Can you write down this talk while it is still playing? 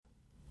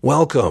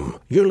Welcome.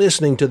 You're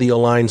listening to The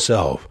Aligned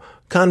Self,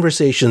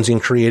 Conversations in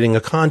Creating a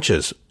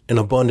Conscious and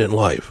Abundant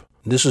Life.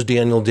 This is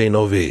Daniel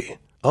Denovi.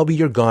 I'll be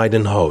your guide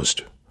and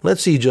host.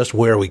 Let's see just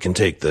where we can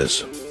take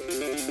this.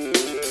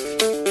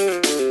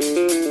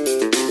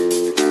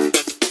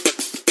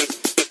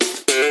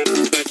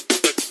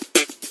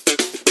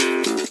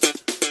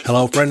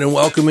 Hello, friend, and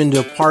welcome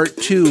into part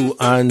 2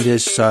 on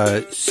this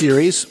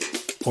series,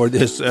 or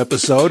this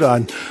episode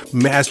on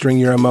mastering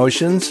your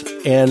emotions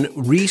and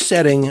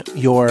resetting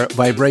your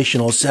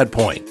vibrational set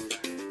point.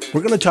 We're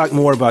going to talk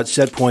more about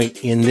set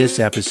point in this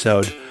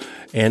episode.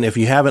 And if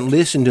you haven't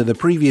listened to the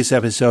previous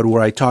episode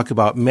where I talk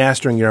about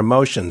mastering your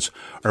emotions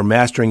or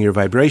mastering your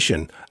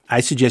vibration, I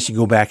suggest you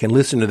go back and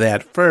listen to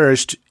that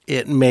first.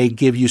 It may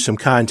give you some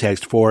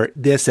context for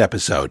this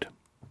episode.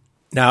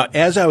 Now,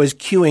 as I was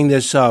queuing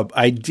this up,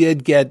 I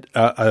did get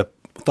a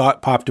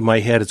thought popped in my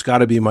head. It's got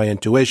to be my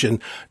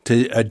intuition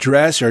to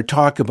address or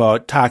talk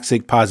about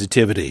toxic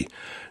positivity.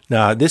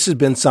 Now, this has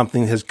been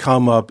something that has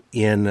come up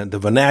in the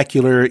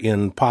vernacular,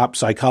 in pop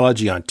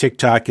psychology, on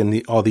TikTok,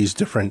 and all these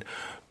different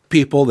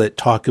people that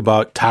talk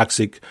about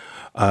toxic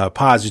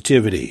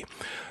positivity.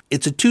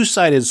 It's a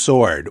two-sided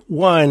sword.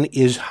 One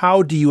is,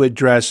 how do you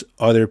address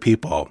other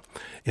people?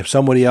 If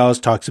somebody else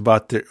talks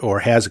about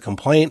or has a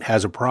complaint,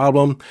 has a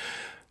problem,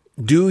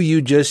 do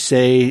you just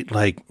say,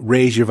 like,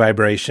 raise your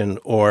vibration,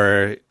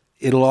 or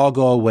it'll all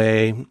go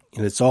away and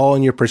it's all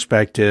in your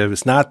perspective,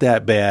 it's not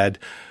that bad?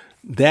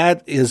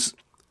 That is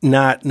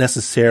not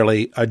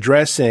necessarily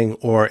addressing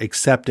or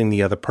accepting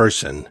the other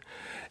person.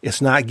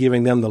 It's not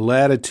giving them the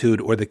latitude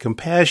or the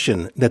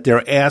compassion that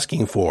they're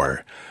asking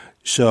for.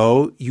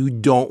 So you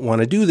don't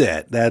want to do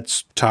that.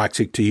 That's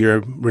toxic to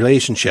your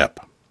relationship.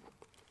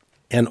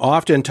 And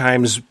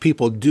oftentimes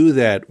people do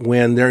that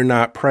when they're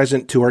not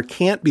present to or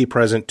can't be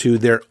present to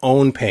their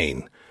own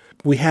pain.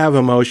 We have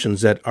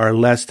emotions that are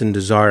less than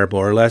desirable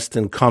or less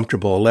than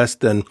comfortable, less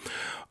than,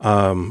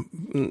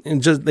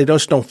 they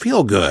just don't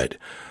feel good.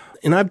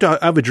 And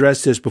I've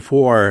addressed this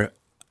before.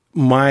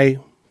 My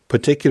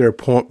particular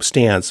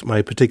stance,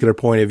 my particular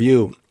point of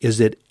view is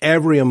that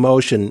every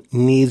emotion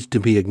needs to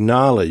be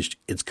acknowledged.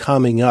 It's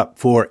coming up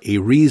for a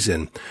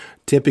reason.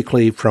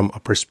 Typically from a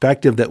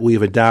perspective that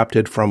we've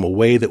adopted, from a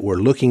way that we're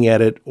looking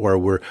at it, or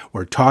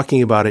we're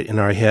talking about it in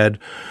our head,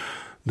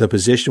 the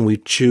position we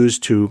choose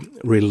to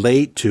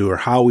relate to, or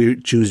how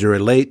we choose to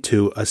relate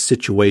to a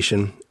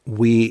situation,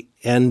 we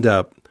end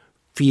up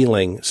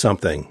feeling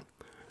something.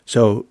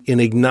 So in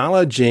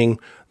acknowledging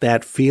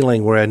that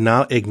feeling, we're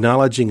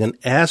acknowledging an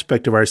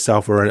aspect of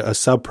ourselves, or a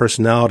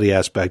subpersonality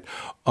aspect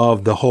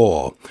of the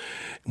whole.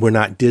 We're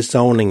not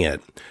disowning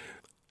it.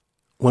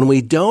 When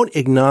we don't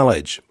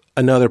acknowledge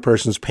another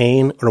person's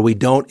pain, or we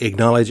don't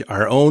acknowledge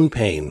our own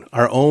pain,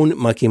 our own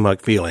mucky-muck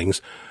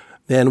feelings,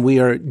 then we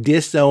are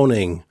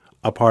disowning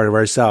a part of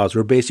ourselves.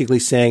 We're basically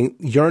saying,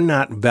 you're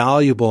not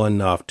valuable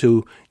enough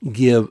to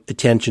give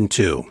attention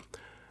to.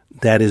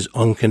 That is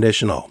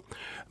unconditional.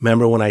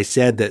 Remember when I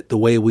said that the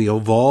way we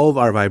evolve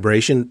our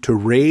vibration, to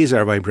raise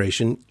our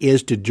vibration,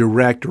 is to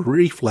direct,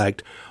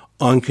 reflect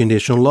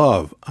unconditional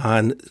love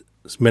on,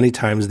 many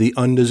times, the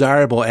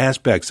undesirable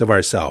aspects of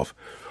ourselves.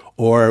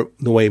 Or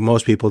the way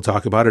most people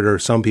talk about it, or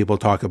some people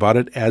talk about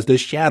it, as the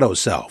shadow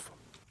self.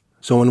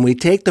 So when we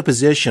take the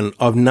position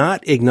of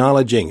not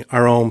acknowledging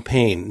our own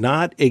pain,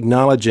 not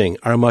acknowledging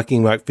our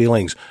mucky-muck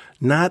feelings,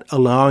 not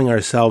allowing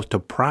ourselves to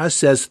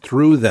process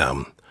through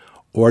them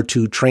or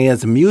to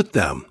transmute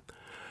them,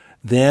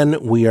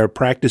 then we are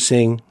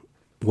practicing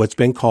what's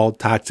been called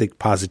toxic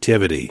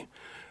positivity.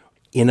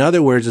 In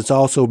other words, it's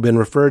also been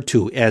referred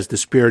to as the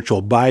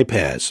spiritual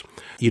bypass.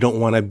 You don't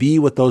want to be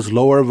with those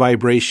lower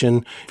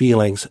vibration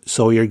feelings,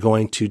 so you're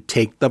going to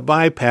take the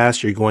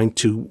bypass, you're going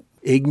to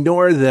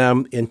ignore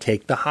them and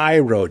take the high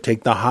road,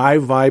 take the high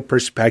vibe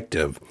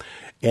perspective.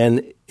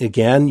 And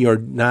again, you're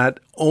not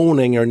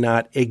owning or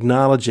not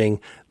acknowledging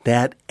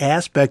that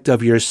aspect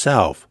of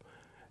yourself,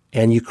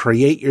 and you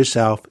create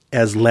yourself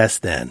as less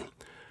than.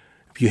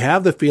 If you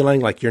have the feeling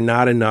like you're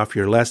not enough,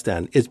 you're less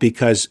than, it's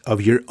because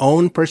of your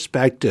own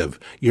perspective,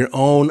 your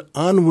own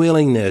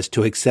unwillingness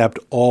to accept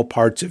all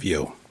parts of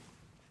you.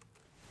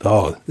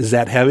 Oh, is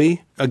that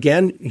heavy?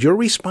 Again, you're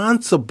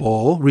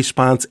responsible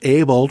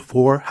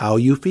for how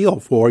you feel,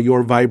 for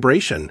your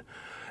vibration.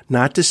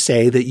 Not to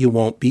say that you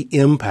won't be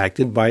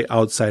impacted by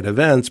outside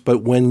events,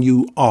 but when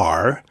you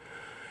are,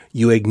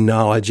 you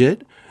acknowledge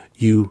it,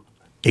 you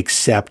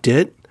accept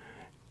it,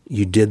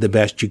 you did the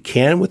best you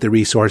can with the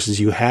resources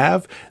you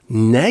have.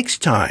 Next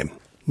time,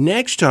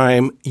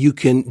 you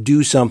can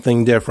do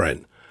something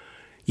different.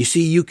 You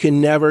see, you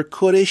can never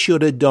coulda,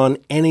 shoulda done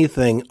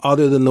anything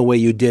other than the way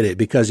you did it,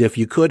 because if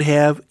you could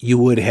have, you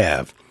would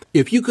have.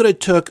 If you could have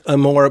took a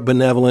more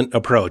benevolent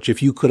approach,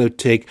 if you could have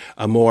taken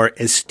a more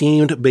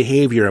esteemed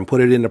behavior and put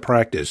it into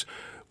practice,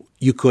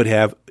 you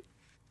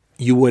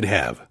would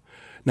have.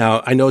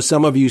 Now, I know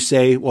some of you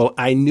say, well,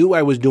 I knew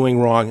I was doing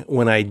wrong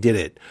when I did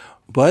it.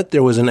 But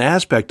there was an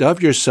aspect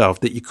of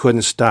yourself that you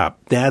couldn't stop.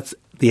 That's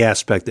the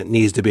aspect that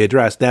needs to be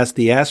addressed. That's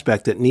the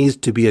aspect that needs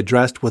to be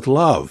addressed with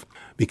love,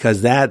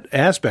 because that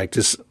aspect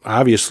is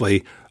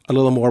obviously a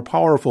little more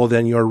powerful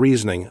than your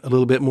reasoning, a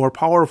little bit more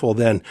powerful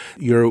than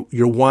your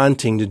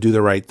wanting to do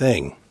the right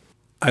thing.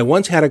 I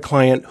once had a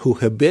client who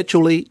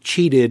habitually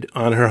cheated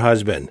on her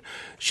husband.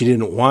 She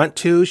didn't want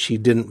to. She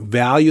didn't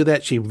value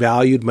that. She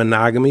valued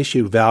monogamy.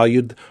 She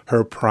valued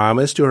her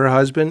promise to her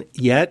husband.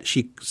 Yet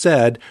she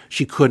said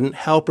she couldn't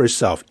help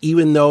herself.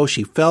 Even though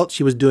she felt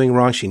she was doing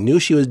wrong, she knew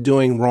she was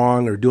doing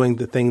wrong or doing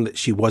the thing that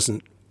she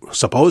wasn't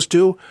supposed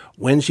to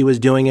when she was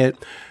doing it.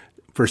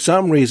 For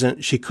some reason,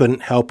 she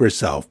couldn't help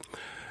herself.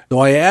 So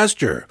I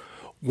asked her,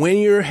 when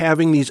you're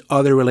having these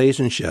other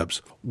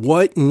relationships,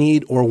 what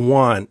need or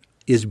want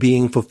is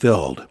being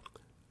fulfilled?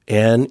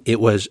 And it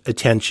was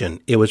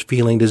attention. It was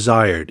feeling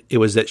desired. It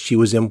was that she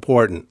was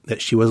important,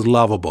 that she was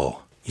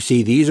lovable. You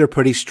see, these are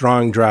pretty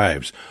strong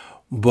drives.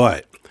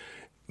 But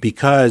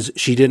because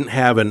she didn't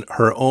have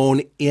her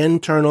own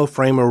internal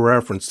frame of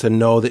reference to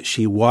know that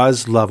she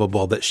was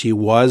lovable, that she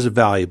was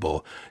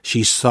valuable,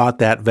 she sought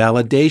that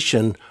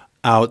validation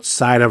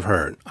outside of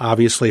her.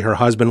 Obviously, her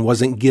husband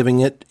wasn't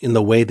giving it in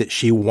the way that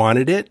she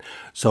wanted it,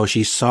 so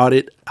she sought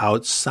it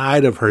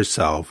outside of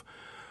herself.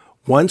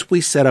 Once we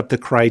set up the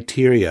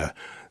criteria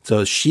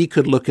so she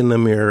could look in the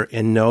mirror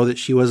and know that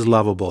she was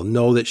lovable,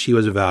 know that she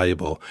was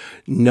valuable,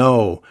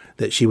 know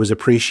that she was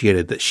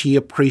appreciated, that she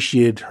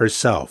appreciated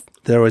herself.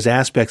 There was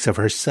aspects of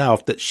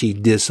herself that she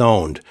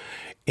disowned.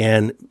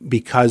 And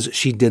because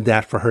she did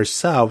that for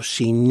herself,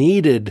 she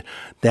needed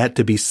that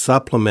to be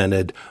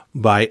supplemented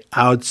by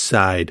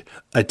outside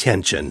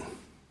attention.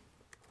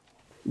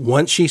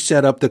 Once she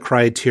set up the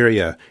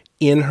criteria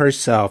in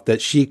herself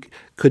that she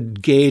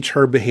could gauge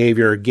her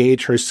behavior,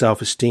 gauge her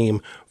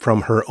self-esteem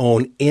from her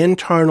own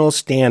internal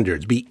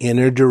standards, be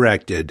inner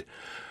directed.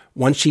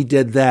 Once she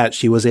did that,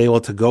 she was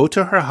able to go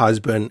to her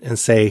husband and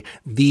say,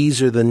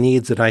 these are the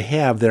needs that I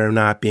have that are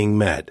not being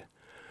met.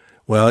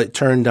 Well, it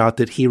turned out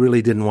that he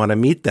really didn't want to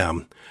meet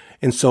them.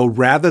 And so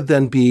rather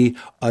than be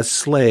a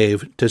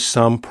slave to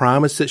some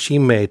promise that she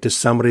made to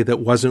somebody that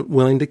wasn't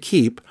willing to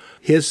keep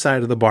his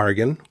side of the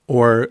bargain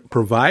or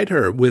provide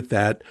her with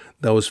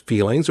those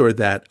feelings or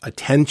that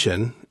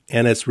attention,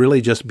 and it's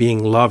really just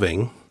being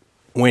loving,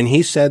 when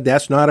he said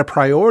that's not a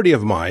priority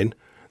of mine,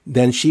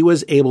 then she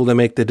was able to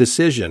make the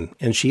decision,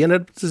 and she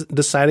ended up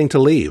deciding to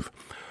leave.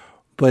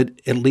 But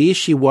at least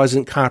she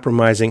wasn't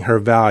compromising her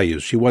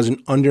values. She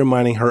wasn't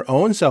undermining her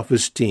own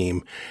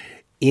self-esteem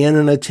in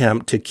an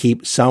attempt to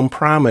keep some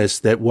promise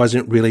that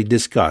wasn't really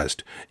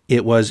discussed.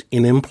 It was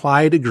an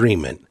implied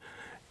agreement.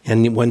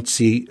 And once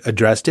she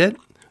addressed it,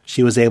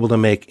 she was able to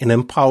make an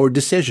empowered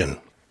decision.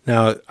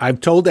 Now,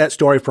 I've told that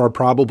story for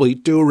probably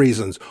two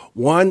reasons.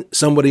 One,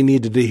 somebody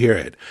needed to hear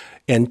it.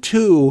 And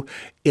two,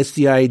 it's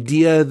the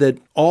idea that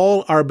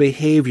all our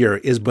behavior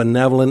is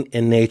benevolent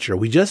in nature.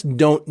 We just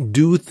don't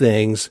do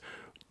things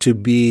to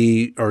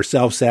be or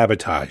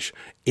self-sabotage.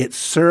 It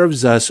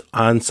serves us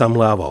on some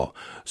level.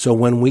 So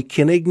when we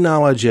can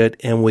acknowledge it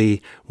and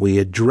we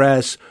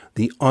address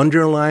the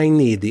underlying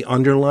need, the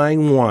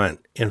underlying want,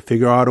 and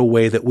figure out a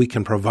way that we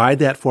can provide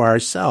that for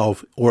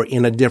ourselves or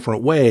in a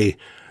different way,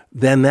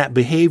 then that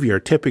behavior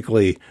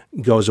typically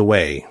goes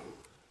away.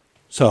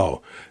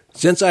 So,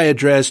 since I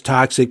addressed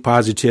toxic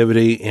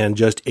positivity and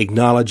just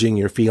acknowledging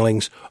your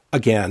feelings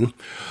again,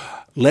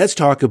 let's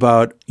talk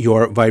about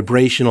your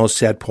vibrational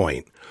set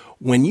point.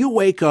 When you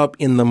wake up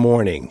in the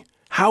morning,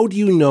 how do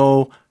you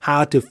know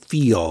how to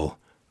feel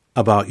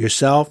about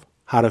yourself,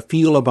 how to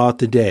feel about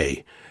the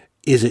day?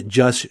 Is it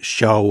just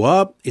show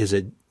up?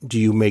 Do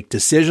you make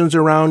decisions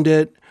around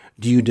it?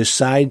 Do you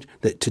decide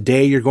that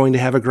today you're going to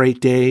have a great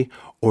day?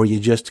 Or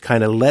you just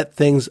kind of let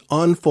things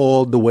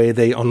unfold the way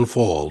they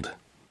unfold?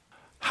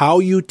 How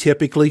you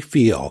typically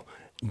feel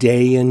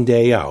day in,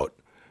 day out.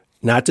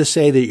 Not to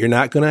say that you're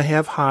not going to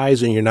have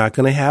highs and you're not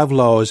going to have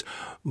lows,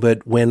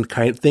 but when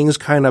things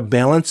kind of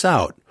balance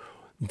out,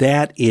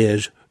 that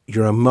is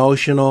your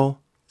emotional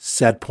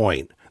set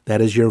point.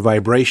 That is your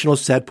vibrational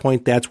set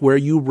point. That's where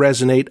you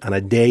resonate on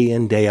a day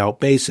in, day out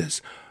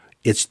basis.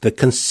 It's the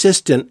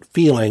consistent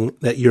feeling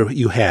that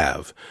you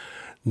have.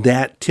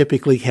 That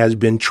typically has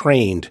been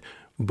trained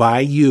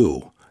by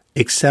you,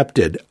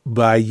 accepted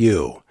by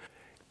you.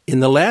 In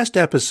the last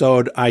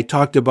episode, I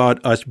talked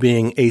about us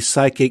being a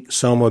psychic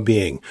soma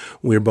being.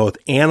 We're both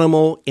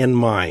animal and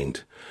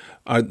mind.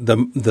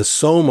 The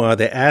soma,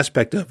 the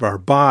aspect of our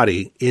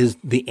body, is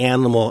the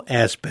animal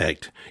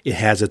aspect. It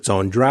has its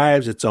own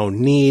drives, its own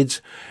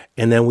needs.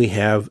 And then we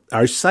have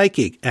our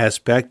psychic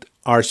aspect,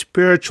 our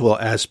spiritual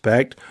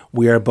aspect.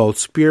 We are both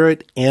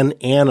spirit and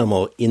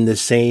animal in the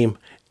same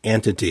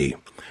entity.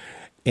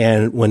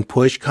 And when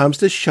push comes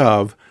to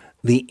shove,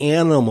 the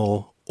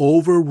animal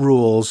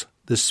overrules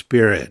the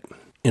spirit.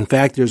 In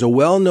fact, there's a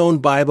well-known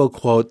Bible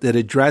quote that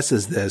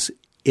addresses this.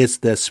 It's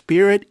the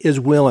spirit is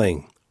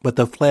willing, but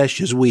the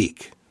flesh is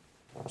weak.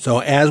 So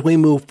as we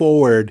move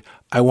forward,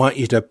 I want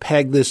you to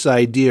peg this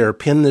idea or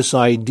pin this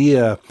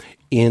idea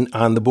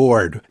on the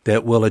board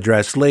that we'll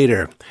address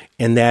later.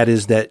 And that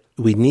is that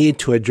we need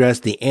to address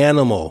the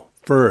animal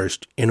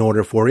first in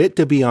order for it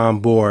to be on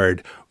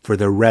board for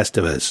the rest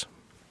of us.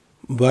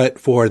 But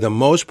for the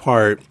most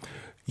part,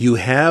 You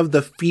have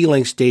the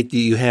feeling state that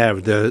you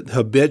have, the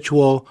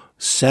habitual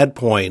set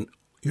point,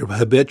 your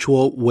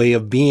habitual way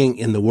of being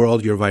in the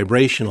world, your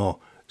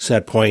vibrational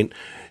set point.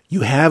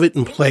 You have it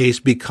in place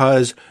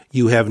because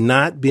you have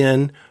not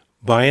been,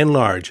 by and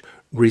large,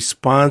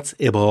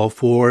 responsible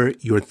for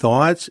your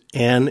thoughts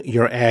and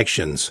your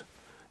actions.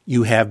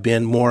 You have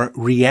been more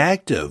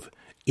reactive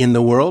in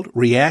the world,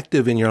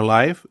 reactive in your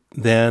life,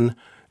 than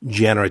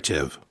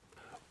generative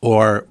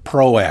or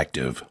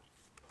proactive.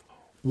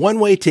 One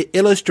way to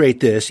illustrate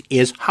this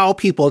is how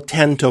people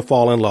tend to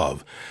fall in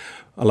love.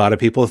 A lot of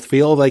people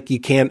feel like you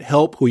can't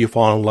help who you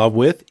fall in love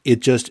with.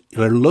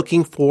 They're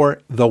looking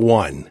for the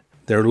one.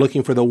 They're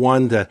looking for the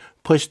one to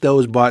push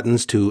those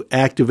buttons to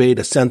activate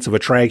a sense of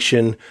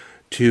attraction,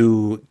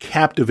 to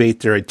captivate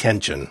their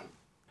attention.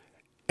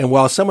 And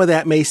while some of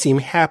that may seem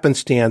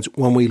happenstance,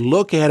 when we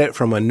look at it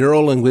from a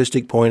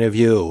neuro-linguistic point of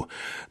view,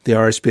 there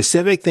are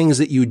specific things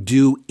that you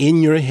do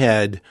in your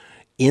head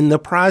in the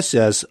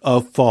process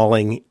of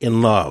falling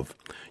in love.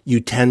 You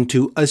tend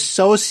to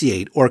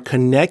associate or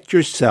connect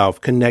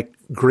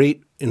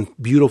great and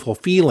beautiful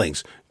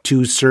feelings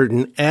to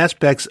certain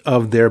aspects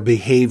of their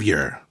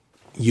behavior.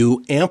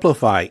 You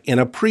amplify and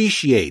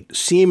appreciate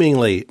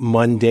seemingly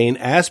mundane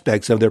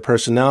aspects of their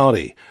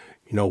personality,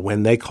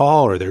 when they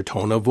call or their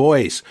tone of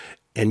voice,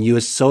 and you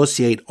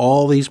associate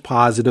all these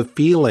positive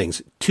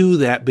feelings to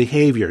that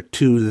behavior,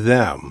 to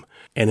them.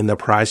 And in the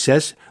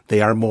process, they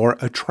are more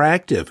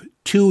attractive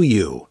to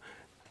you.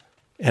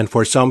 And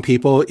for some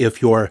people,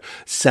 if your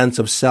sense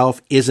of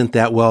self isn't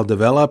that well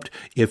developed,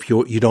 if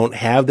you don't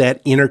have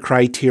that inner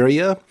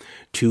criteria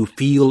to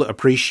feel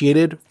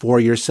appreciated for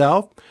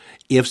yourself,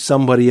 if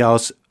somebody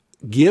else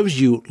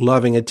gives you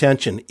loving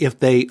attention, if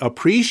they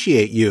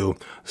appreciate you,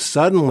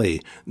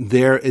 suddenly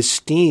their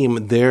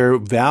esteem, their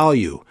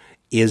value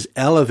is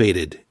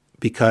elevated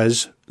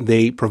because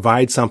they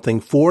provide something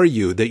for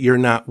you that you're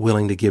not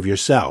willing to give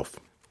yourself.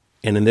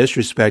 And in this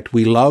respect,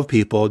 we love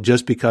people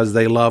just because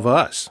they love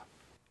us.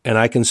 And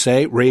I can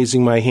say,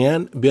 raising my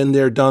hand, been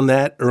there, done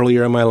that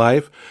earlier in my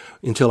life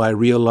until I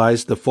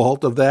realized the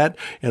fault of that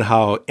and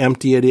how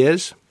empty it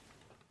is.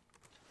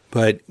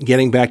 But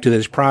getting back to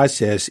this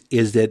process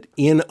is that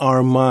in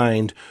our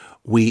mind,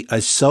 we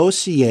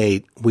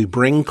associate, we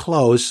bring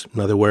close, in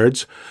other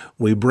words,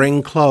 we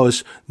bring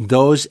close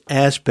those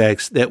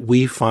aspects that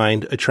we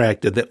find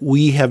attractive, that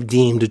we have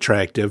deemed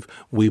attractive.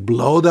 We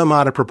blow them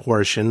out of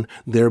proportion.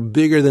 They're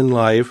bigger than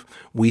life.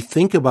 We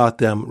think about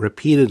them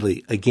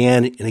repeatedly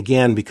again and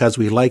again because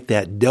we like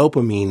that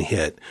dopamine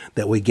hit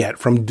that we get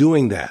from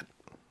doing that.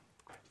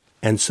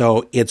 And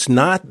so it's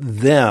not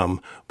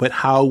them, but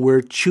how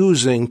we're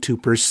choosing to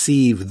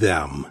perceive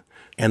them.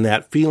 And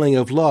that feeling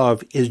of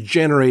love is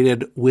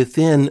generated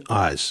within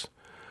us.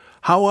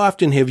 How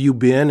often have you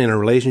been in a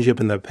relationship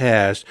in the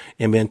past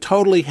and been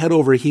totally head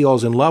over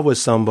heels in love with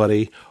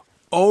somebody,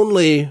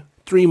 only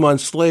 3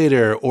 months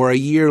later or a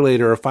year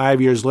later or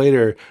 5 years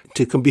later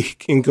to be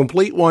in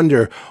complete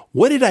wonder,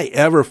 what did I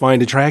ever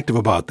find attractive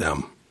about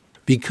them?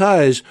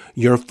 Because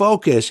your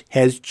focus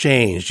has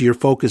changed. Your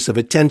focus of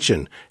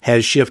attention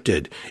has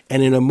shifted.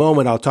 And in a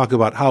moment, I'll talk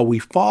about how we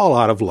fall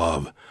out of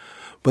love.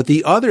 But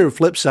the other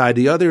flip side,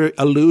 the other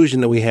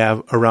illusion that we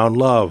have around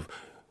love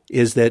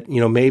is that,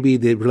 maybe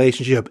the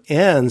relationship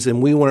ends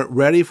and we weren't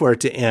ready for it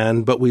to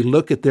end, but we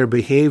look at their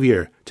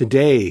behavior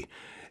today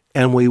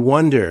and we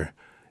wonder,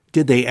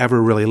 did they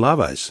ever really love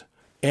us?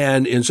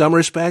 And in some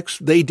respects,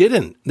 they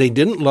didn't. They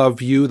didn't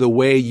love you the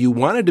way you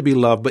wanted to be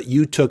loved, but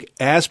you took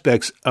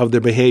aspects of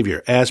their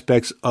behavior,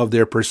 aspects of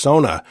their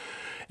persona,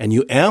 and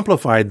you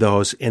amplified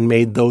those and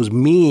made those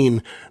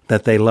mean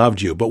that they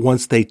loved you. But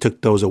once they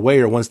took those away,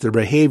 or once their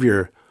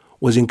behavior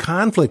was in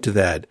conflict to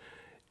that,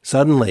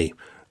 suddenly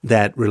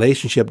that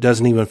relationship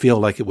doesn't even feel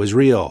like it was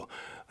real.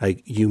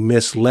 Like you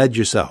misled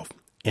yourself.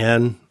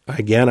 And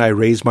again, I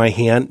raised my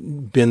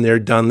hand, been there,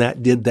 done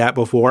that, did that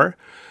before,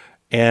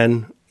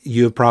 and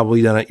you've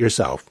probably done it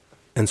yourself.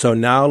 And so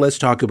now let's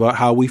talk about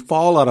how we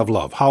fall out of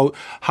love.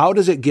 How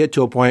does it get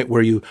to a point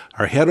where you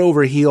are head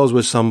over heels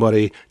with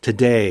somebody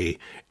today,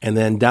 and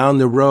then down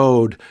the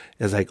road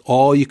is like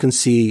all you can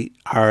see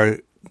are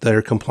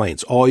their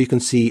complaints. All you can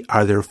see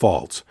are their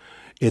faults.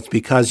 It's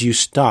because you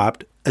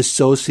stopped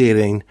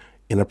associating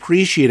and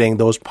appreciating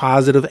those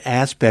positive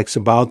aspects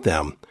about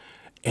them,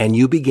 and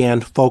you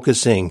began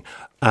focusing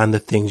on the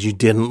things you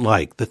didn't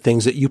like, the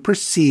things that you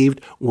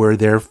perceived were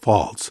their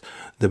faults,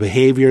 the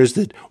behaviors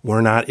that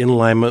were not in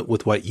alignment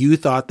with what you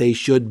thought they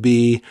should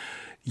be.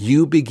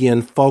 You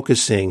begin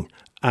focusing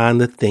on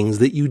the things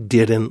that you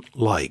didn't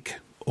like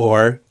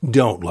or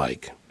don't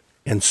like.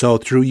 And so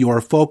through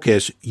your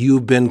focus,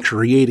 you've been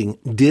creating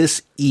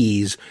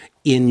dis-ease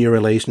in your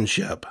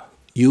relationship.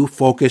 You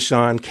focus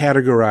on,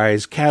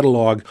 categorize,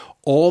 catalog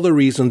all the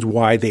reasons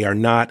why they are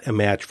not a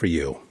match for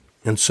you.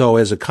 And so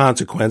as a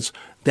consequence,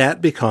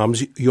 that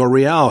becomes your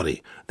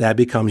reality. That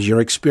becomes your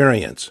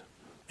experience.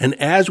 And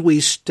as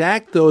we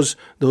stack those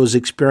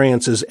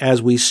experiences,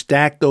 as we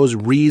stack those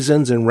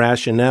reasons and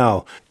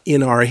rationale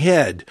in our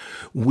head,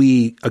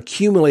 we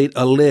accumulate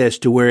a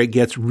list to where it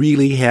gets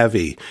really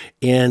heavy,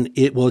 and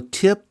it will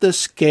tip the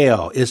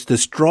scale. It's the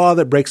straw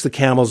that breaks the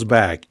camel's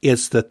back.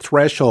 It's the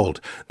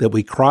threshold that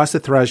we cross the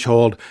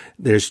threshold.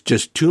 There's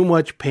just too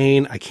much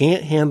pain. I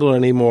can't handle it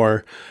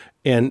anymore.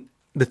 And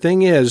the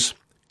thing is,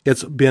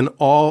 it's been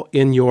all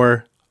in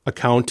your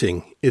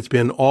accounting. It's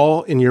been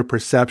all in your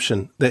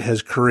perception that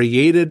has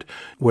created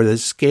where the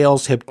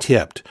scales have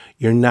tipped.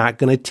 You're not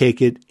going to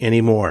take it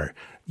anymore.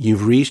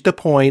 You've reached a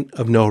point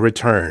of no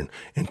return.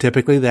 And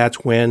typically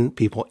that's when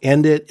people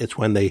end it. It's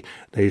when they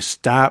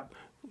stop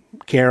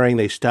caring,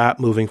 they stop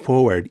moving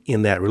forward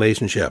in that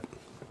relationship.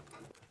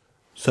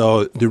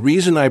 So the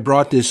reason I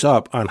brought this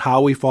up on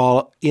how we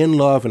fall in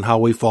love and how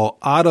we fall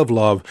out of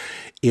love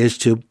is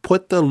to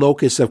put the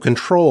locus of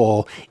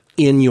control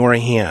in your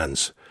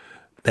hands.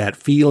 That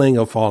feeling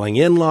of falling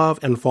in love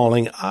and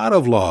falling out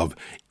of love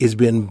has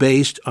been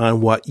based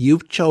on what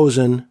you've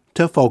chosen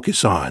to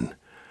focus on.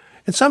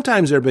 And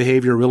sometimes their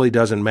behavior really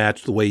doesn't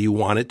match the way you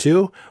want it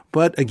to,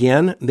 but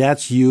again,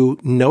 that's you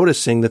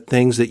noticing the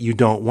things that you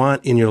don't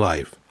want in your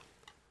life.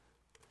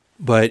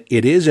 But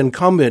it is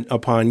incumbent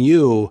upon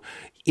you,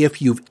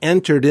 if you've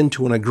entered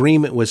into an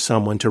agreement with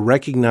someone, to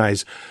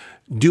recognize,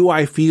 do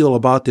I feel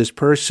about this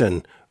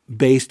person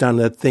based on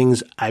the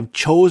things I've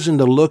chosen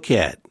to look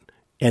at?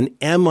 And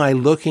am I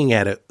looking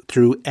at it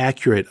through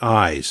accurate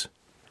eyes?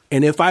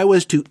 And if I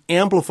was to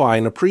amplify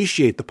and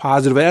appreciate the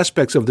positive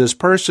aspects of this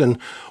person,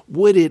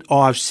 would it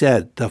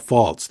offset the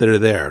faults that are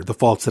there, the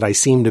faults that I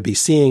seem to be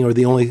seeing, or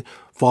the only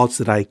faults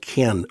that I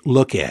can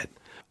look at?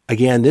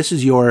 Again, this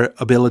is your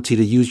ability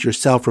to use your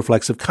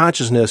self-reflexive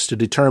consciousness to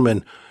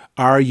determine,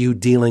 are you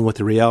dealing with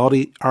the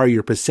reality? Are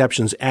your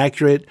perceptions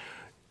accurate?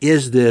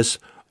 Is this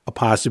a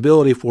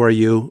possibility for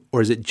you,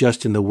 or is it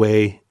just in the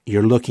way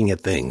you're looking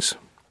at things?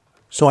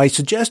 So I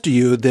suggest to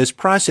you this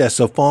process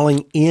of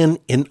falling in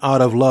and out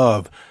of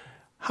love.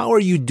 How are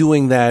you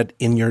doing that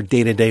in your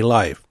day-to-day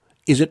life?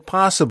 Is it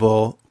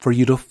possible for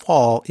you to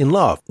fall in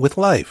love with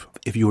life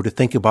if you were to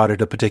think about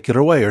it a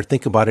particular way or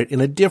think about it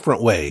in a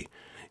different way?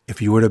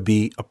 If you were to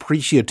be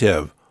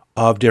appreciative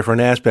of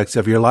different aspects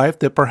of your life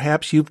that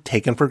perhaps you've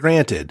taken for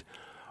granted?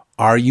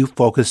 Are you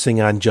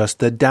focusing on just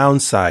the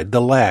downside,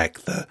 the lack,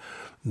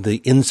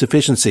 the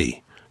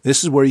insufficiency?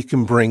 This is where you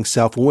can bring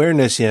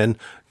self-awareness in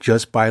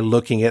just by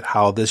looking at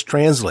how this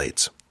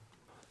translates.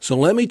 So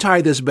let me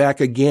tie this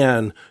back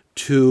again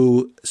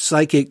to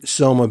psychic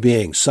soma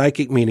being.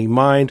 Psychic meaning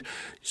mind.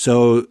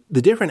 So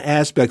the different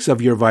aspects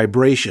of your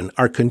vibration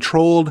are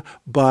controlled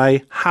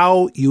by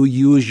how you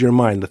use your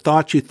mind, the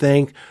thoughts you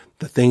think,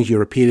 the things you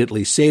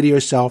repeatedly say to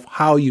yourself,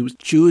 how you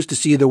choose to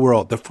see the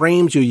world, the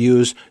frames you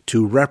use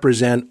to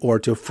represent or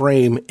to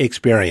frame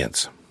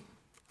experience.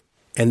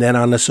 And then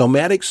on the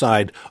somatic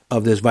side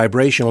of this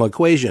vibrational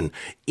equation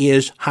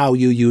is how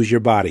you use your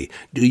body.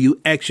 Do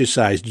you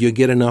exercise? Do you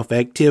get enough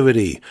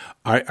activity?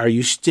 Are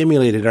you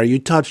stimulated? Are you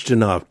touched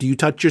enough? Do you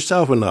touch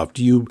yourself enough?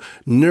 Do you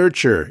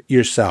nurture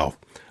yourself?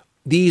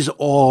 These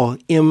all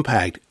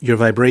impact your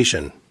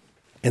vibration.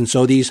 And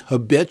so these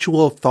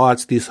habitual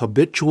thoughts, these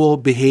habitual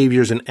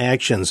behaviors and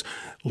actions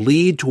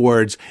lead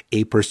towards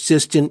a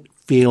persistent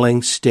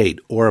feeling state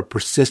or a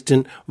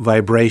persistent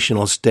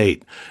vibrational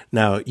state.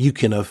 Now, you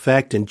can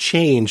affect and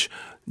change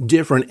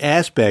different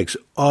aspects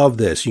of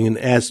this. You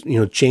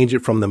can change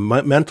it from the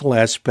mental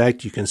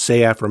aspect. You can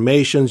say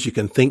affirmations. You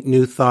can think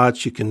new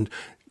thoughts. You can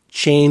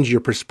change your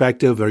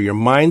perspective or your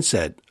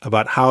mindset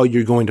about how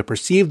you're going to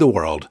perceive the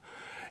world.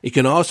 It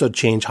can also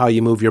change how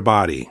you move your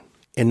body.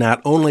 And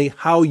not only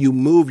how you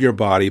move your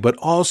body, but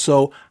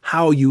also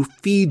how you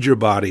feed your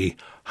body.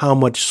 How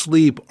much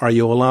sleep are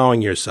you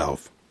allowing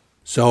yourself?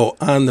 So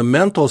on the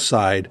mental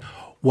side,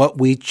 what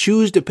we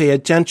choose to pay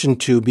attention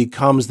to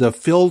becomes the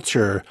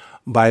filter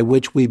by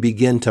which we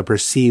begin to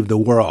perceive the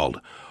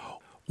world.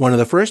 One of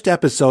the first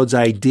episodes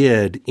I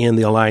did in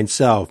The Aligned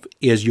Self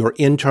is your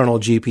internal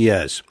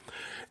GPS,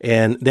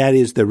 and that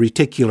is the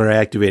reticular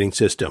activating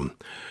system.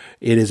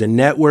 It is a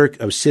network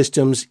of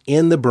systems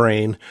in the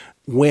brain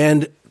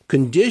when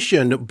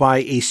conditioned by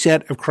a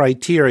set of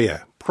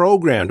criteria,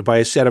 programmed by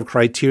a set of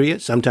criteria,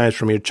 sometimes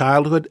from your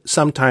childhood,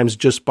 sometimes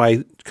just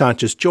by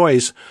conscious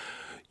choice,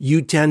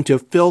 you tend to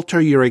filter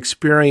your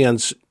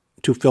experience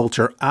to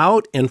filter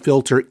out and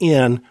filter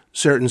in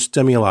certain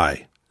stimuli.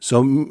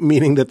 So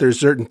meaning that there's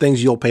certain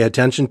things you'll pay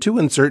attention to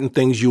and certain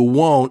things you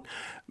won't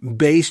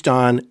based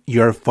on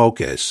your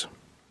focus.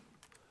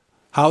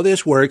 How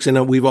this works,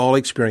 and we've all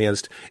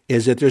experienced,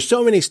 is that there's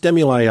so many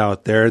stimuli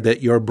out there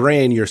that your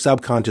brain, your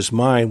subconscious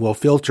mind, will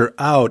filter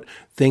out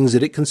things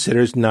that it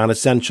considers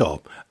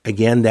non-essential.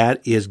 Again,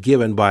 that is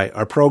given by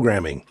our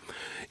programming.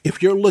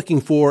 If you're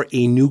looking for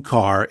a new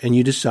car and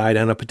you decide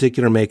on a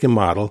particular make and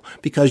model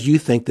because you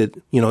think that,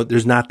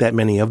 there's not that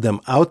many of them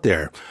out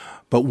there,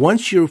 but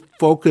once you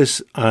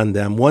focus on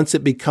them, once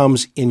it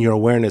becomes in your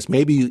awareness,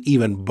 maybe you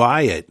even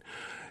buy it,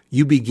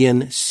 you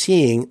begin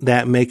seeing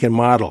that make and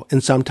model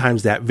and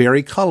sometimes that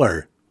very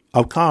color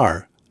of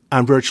car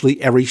on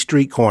virtually every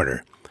street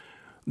corner.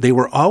 They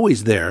were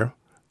always there.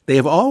 They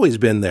have always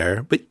been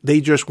there, but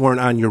they just weren't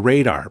on your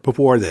radar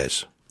before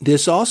this.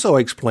 This also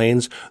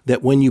explains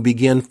that when you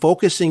begin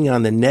focusing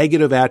on the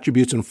negative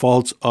attributes and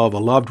faults of a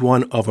loved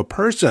one, of a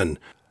person,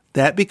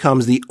 that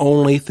becomes the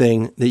only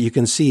thing that you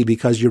can see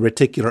because your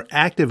reticular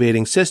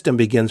activating system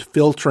begins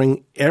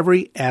filtering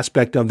every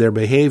aspect of their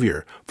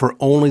behavior for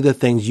only the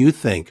things you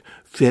think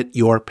fit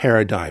your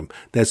paradigm.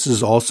 This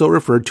is also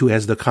referred to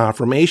as the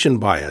confirmation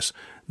bias.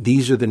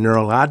 These are the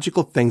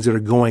neurological things that are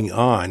going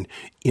on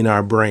in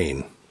our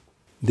brain.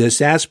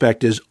 This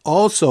aspect is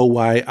also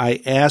why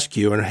I ask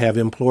you and have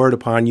implored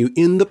upon you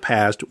in the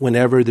past,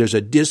 whenever there's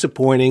a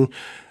disappointing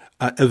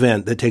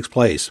event that takes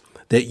place,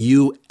 that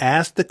you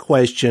ask the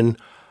question,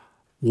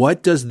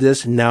 what does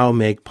this now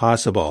make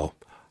possible?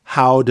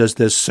 How does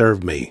this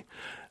serve me?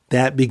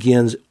 That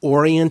begins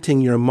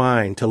orienting your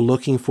mind to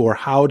looking for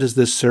how does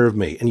this serve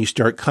me? And you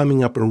start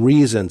coming up with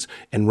reasons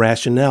and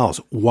rationales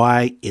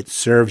why it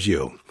serves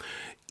you.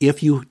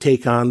 If you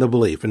take on the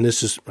belief, and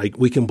this is like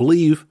we can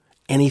believe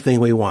anything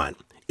we want.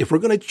 If we're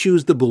going to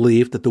choose the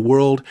belief that the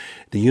world,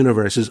 the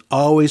universe is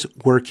always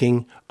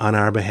working on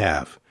our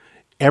behalf,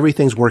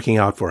 everything's working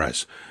out for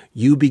us,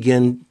 you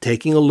begin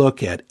taking a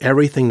look at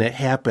everything that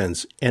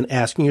happens and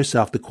asking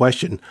yourself the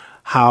question,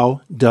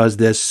 how does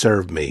this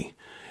serve me?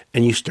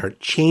 And you start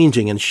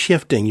changing and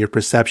shifting your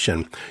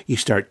perception. You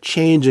start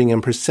changing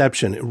in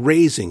perception,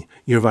 raising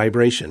your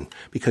vibration,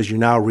 because you're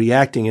now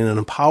reacting in an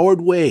empowered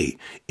way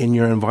in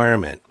your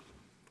environment.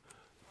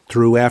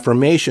 Through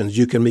affirmations,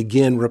 you can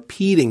begin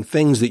repeating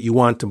things that you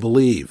want to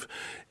believe.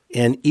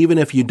 And even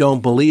if you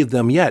don't believe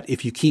them yet,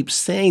 if you keep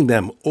saying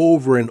them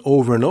over and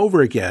over and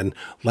over again,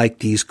 like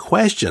these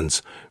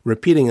questions,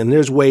 repeating, and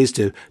there's ways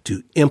to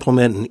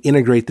implement and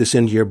integrate this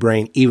into your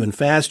brain even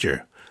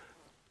faster.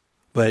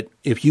 But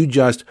if you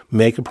just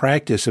make a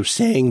practice of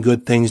saying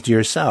good things to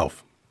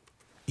yourself,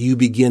 you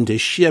begin to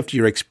shift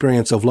your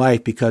experience of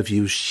life because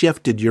you've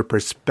shifted your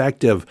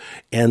perspective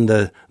and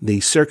the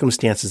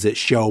circumstances that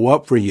show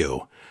up for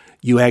you.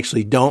 You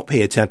actually don't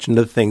pay attention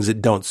to the things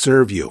that don't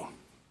serve you.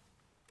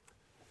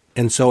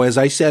 And so, as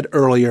I said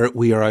earlier,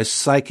 we are a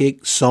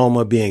psychic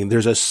soma being.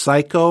 There's a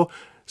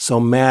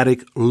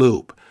psychosomatic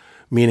loop,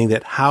 meaning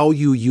that how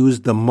you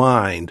use the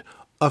mind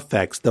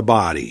affects the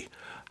body.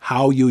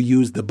 How you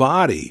use the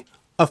body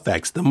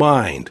affects the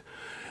mind.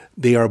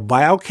 They are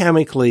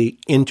biochemically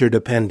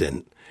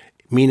interdependent,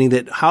 meaning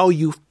that how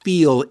you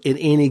feel at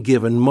any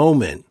given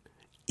moment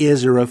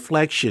is a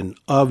reflection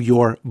of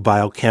your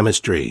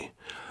biochemistry.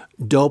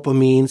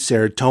 Dopamine,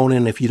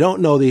 serotonin, if you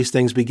don't know these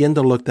things, begin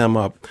to look them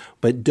up.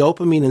 But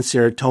dopamine and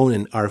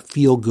serotonin are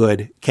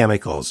feel-good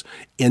chemicals.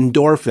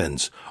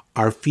 Endorphins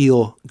are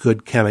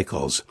feel-good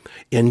chemicals.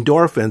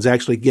 Endorphins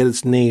actually get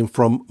its name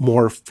from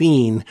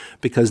morphine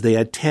because they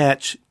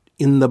attach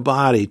in the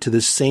body to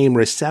the same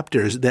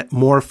receptors that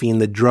morphine,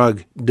 the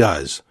drug,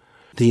 does.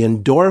 The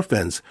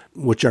endorphins,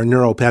 which are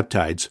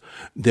neuropeptides,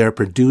 they're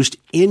produced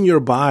in your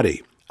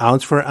body.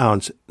 Ounce for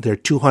ounce, they're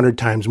 200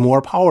 times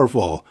more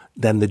powerful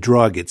than the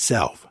drug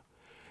itself.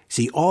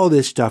 See, all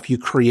this stuff you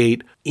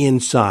create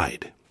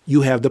inside.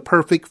 You have the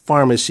perfect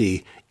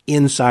pharmacy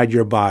inside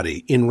your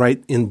body,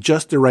 in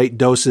just the right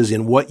doses,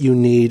 in what you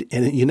need,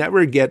 and you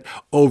never get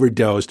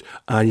overdosed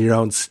on your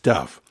own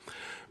stuff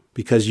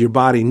because your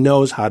body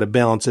knows how to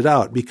balance it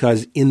out,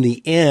 because in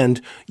the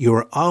end,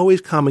 you're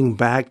always coming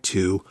back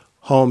to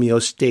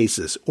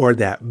homeostasis, or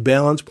that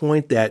balance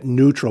point, that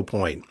neutral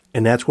point.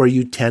 And that's where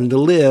you tend to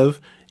live.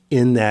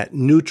 In that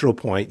neutral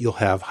point, you'll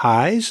have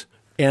highs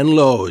and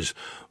lows,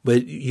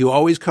 but you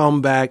always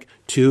come back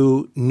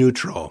to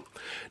neutral.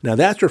 Now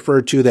that's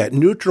referred to, that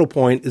neutral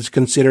point is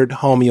considered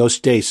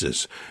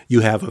homeostasis. You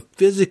have a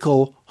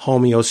physical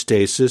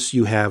homeostasis.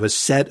 You have a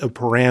set of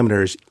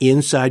parameters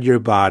inside your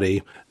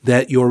body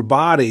that your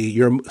body,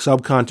 your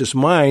subconscious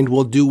mind,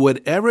 will do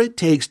whatever it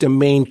takes to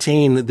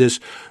maintain this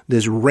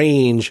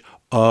range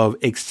of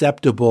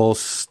acceptable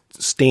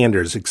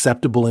standards,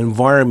 acceptable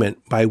environment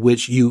by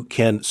which you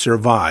can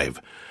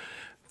survive.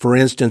 For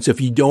instance,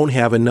 if you don't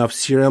have enough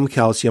serum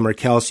calcium or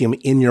calcium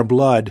in your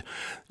blood,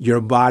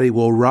 your body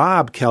will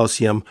rob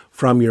calcium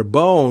from your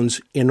bones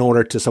in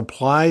order to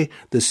supply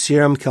the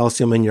serum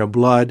calcium in your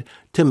blood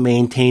to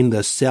maintain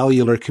the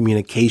cellular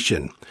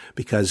communication,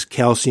 because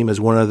calcium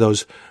is one of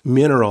those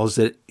minerals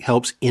that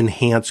helps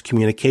enhance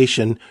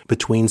communication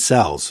between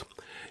cells.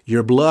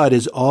 Your blood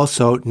is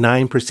also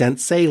 9%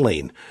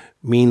 saline,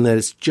 meaning that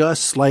it's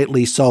just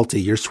slightly salty.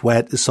 Your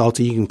sweat is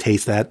salty, you can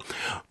taste that.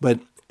 But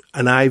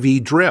an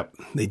IV drip,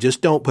 they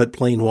just don't put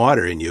plain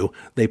water in you.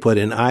 They put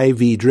an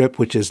IV drip,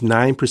 which is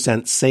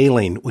 9%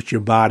 saline, which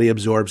your body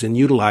absorbs and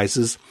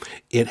utilizes.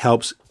 It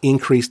helps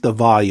increase the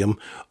volume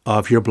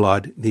of your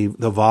blood, the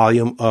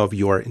volume of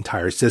your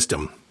entire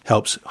system,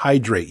 helps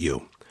hydrate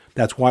you.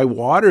 That's why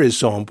water is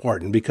so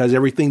important, because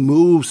everything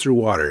moves through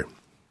water.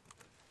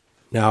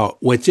 Now,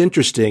 what's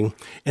interesting,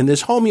 and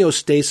this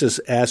homeostasis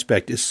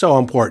aspect is so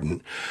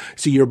important.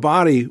 See, your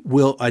body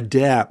will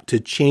adapt to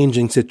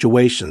changing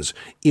situations.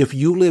 If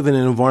you live in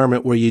an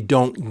environment where you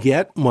don't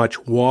get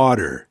much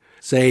water,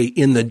 say,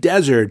 in the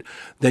desert,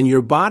 then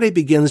your body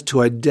begins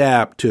to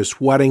adapt to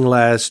sweating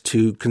less,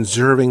 to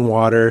conserving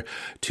water,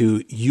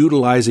 to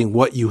utilizing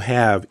what you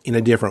have in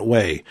a different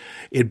way.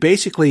 It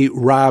basically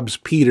robs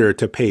Peter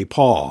to pay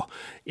Paul.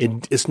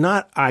 It's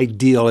not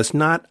ideal, it's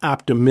not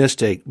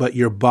optimistic, but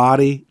your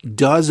body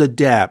does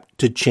adapt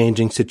to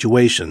changing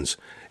situations.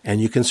 And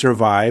you can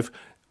survive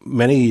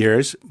many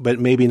years, but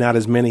maybe not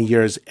as many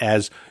years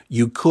as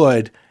you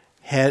could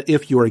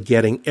if you were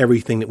getting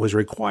everything that was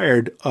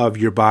required of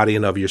your body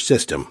and of your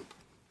system.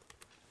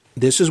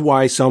 This is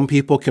why some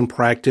people can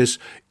practice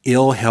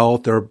ill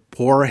health or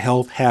poor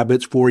health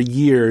habits for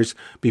years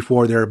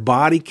before their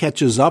body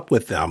catches up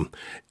with them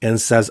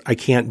and says, I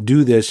can't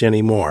do this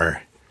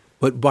anymore.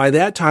 But by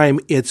that time,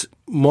 it's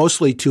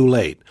mostly too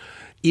late.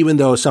 Even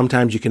though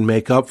sometimes you can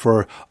make up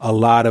for a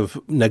lot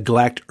of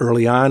neglect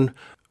early on,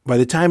 by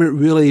the time it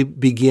really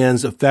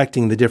begins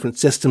affecting the different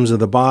systems of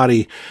the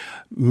body,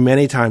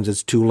 many times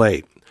it's too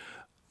late.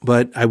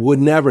 But I would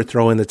never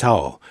throw in the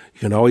towel. You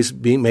can always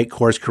make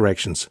course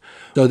corrections.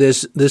 So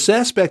this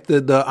aspect,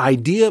 the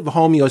idea of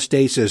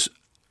homeostasis,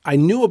 I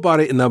knew about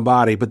it in the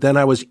body, but then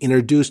I was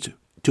introduced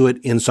to it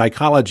in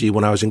psychology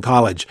when I was in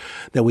college,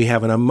 that we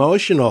have an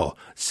emotional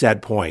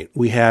set point.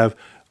 We have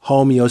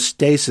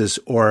homeostasis,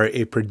 or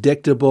a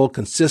predictable,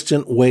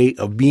 consistent way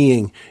of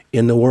being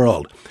in the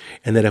world.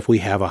 And that if we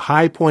have a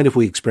high point, if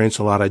we experience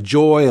a lot of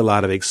joy, a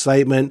lot of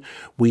excitement,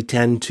 we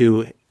tend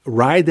to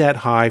ride that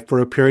high for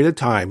a period of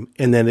time,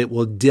 and then it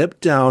will dip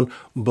down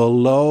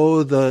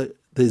below the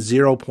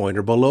 0 point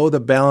or below the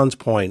balance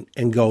point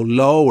and go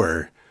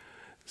lower.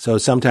 So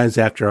sometimes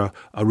after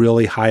a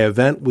really high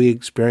event, we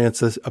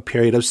experience a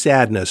period of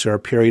sadness or a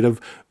period of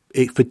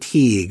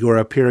fatigue or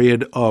a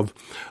period of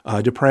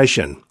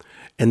depression.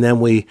 And then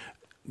we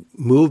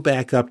move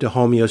back up to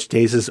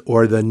homeostasis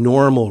or the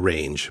normal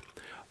range.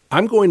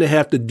 I'm going to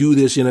have to do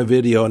this in a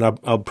video, and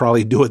I'll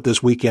probably do it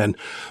this weekend,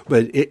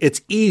 but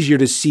it's easier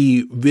to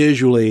see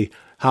visually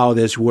how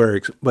this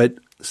works. But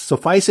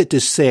suffice it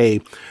to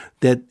say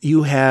that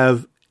you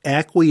have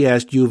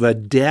acquiesced, you've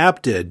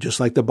adapted, just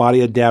like the body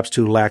adapts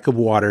to lack of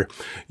water.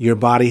 Your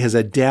body has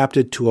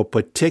adapted to a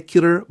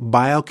particular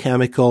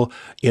biochemical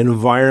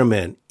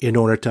environment in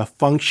order to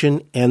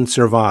function and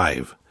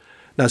survive.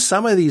 Now,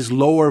 some of these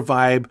lower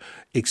vibe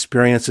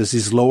experiences,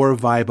 these lower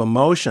vibe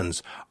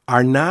emotions,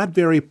 are not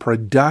very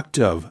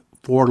productive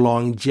for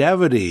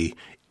longevity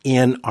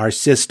in our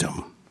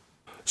system.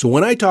 So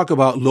when I talk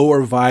about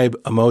lower vibe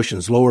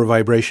emotions, lower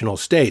vibrational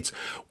states,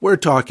 we're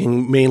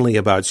talking mainly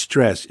about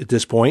stress at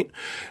this point.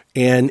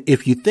 And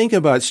if you think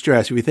about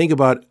stress, if you think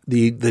about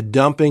the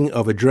dumping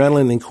of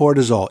adrenaline and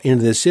cortisol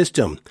into the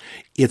system,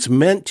 it's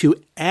meant to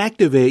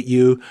activate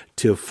you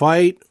to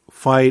fight,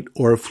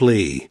 or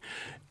flee.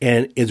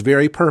 And it's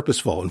very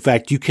purposeful. In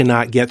fact, you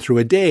cannot get through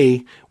a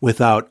day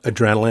without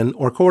adrenaline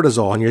or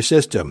cortisol in your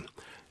system.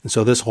 And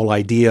so this whole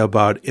idea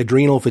about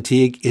adrenal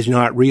fatigue is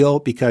not real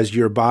because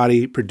your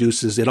body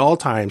produces at all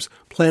times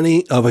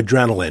plenty of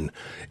adrenaline.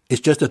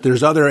 It's just that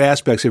there's other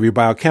aspects of your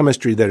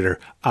biochemistry that are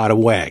out of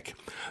whack.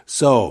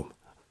 So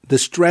the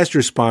stress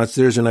response,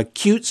 there's an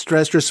acute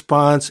stress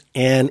response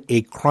and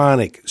a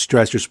chronic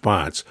stress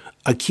response.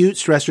 Acute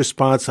stress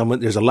response,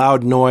 there's a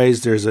loud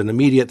noise, there's an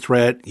immediate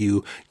threat,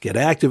 you get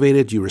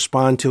activated, you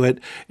respond to it,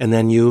 and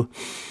then you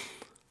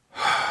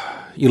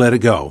let it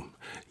go.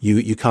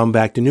 You come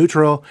back to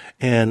neutral,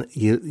 and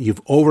you've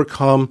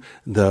overcome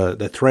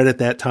the threat at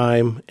that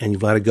time, and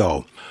you've let it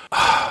go.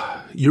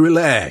 You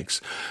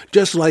relax,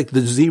 just like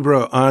the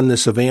zebra on the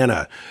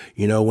savannah.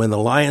 You know, when the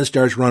lion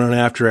starts running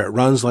after it,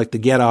 runs like to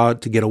get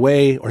out, to get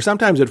away, or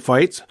sometimes it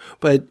fights,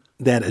 but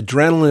that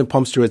adrenaline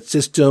pumps through its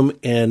system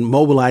and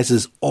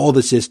mobilizes all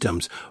the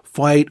systems,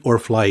 fight or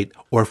flight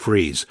or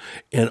freeze,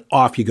 and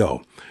off you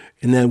go.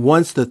 And then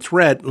once the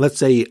threat, let's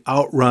say,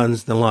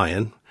 outruns the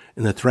lion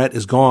and the threat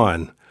is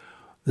gone,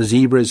 the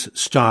zebras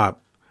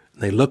stop,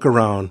 they look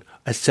around,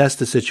 assess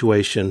the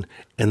situation,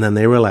 and then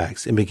they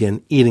relax and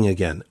begin eating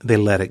again. They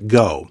let it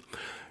go.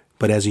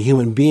 But as a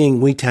human being,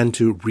 we tend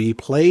to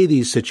replay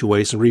these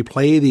situations,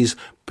 replay these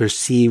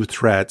perceived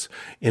threats,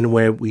 in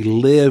where we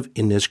live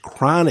in this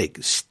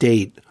chronic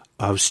state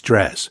of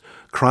stress.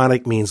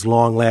 Chronic means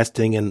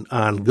long-lasting and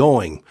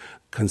ongoing,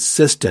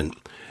 consistent.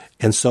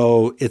 And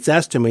so it's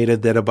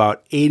estimated that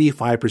about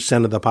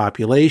 85% of the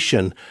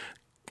population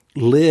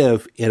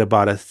live at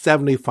about a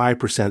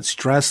 75%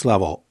 stress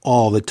level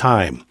all the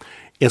time.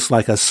 It's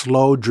like a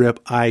slow drip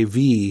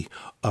IV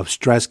of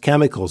stress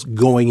chemicals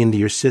going into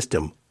your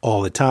system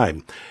all the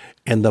time.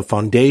 And the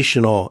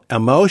foundational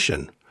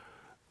emotion,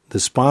 the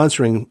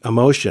sponsoring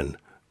emotion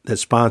that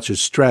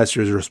sponsors stress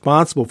or is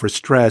responsible for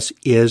stress,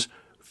 is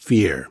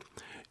fear.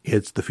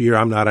 It's the fear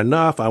I'm not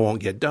enough, I won't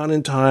get done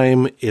in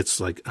time, it's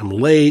like I'm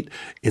late.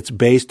 It's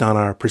based on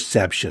our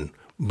perception,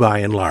 by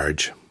and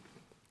large.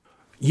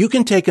 You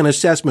can take an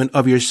assessment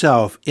of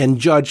yourself and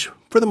judge,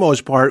 for the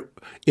most part,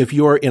 if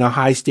you're in a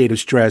high state of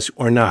stress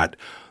or not.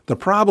 The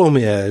problem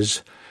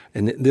is,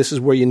 and this is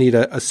where you need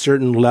a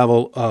certain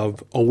level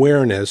of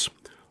awareness,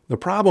 the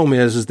problem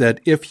is that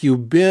if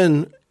you've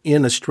been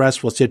in a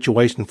stressful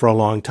situation for a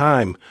long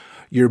time,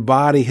 your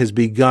body has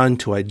begun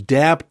to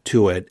adapt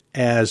to it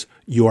as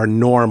your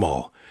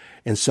normal.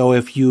 And so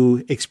if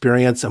you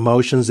experience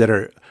emotions that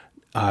are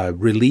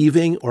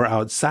relieving or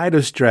outside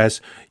of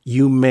stress,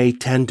 you may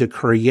tend to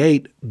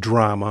create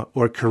drama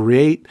or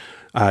create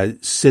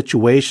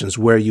situations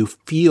where you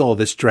feel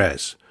the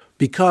stress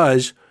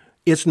because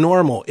it's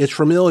normal, it's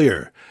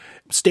familiar.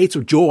 States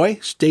of joy,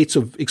 states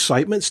of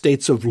excitement,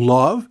 states of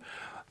love,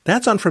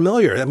 that's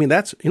unfamiliar. I mean,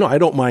 that's, I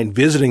don't mind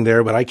visiting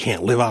there, but I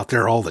can't live out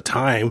there all the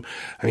time.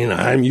 I mean,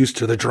 I'm used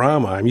to the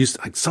drama. I'm used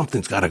to,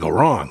 something's got to go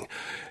wrong.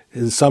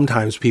 And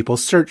sometimes people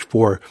search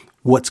for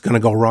what's going to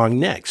go wrong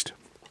next.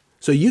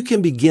 So you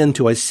can begin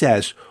to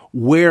assess,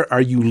 where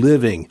are you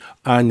living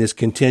on this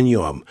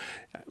continuum?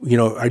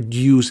 Do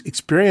you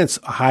experience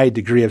a high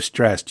degree of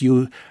stress? Do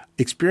you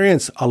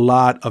experience a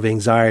lot of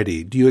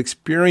anxiety? Do you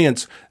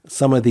experience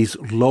some of these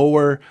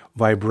lower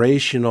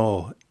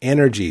vibrational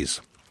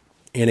energies?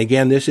 And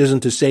again, this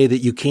isn't to say that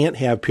you can't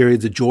have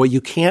periods of joy. You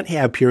can't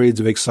have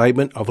periods of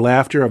excitement, of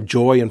laughter, of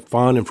joy and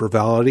fun and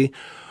frivolity.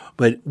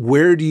 But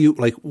where do you,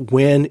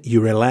 when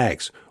you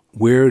relax,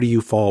 where do you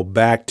fall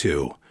back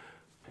to?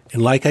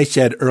 And like I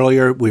said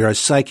earlier, we are a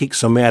psychic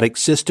somatic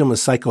system, a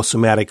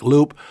psychosomatic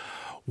loop.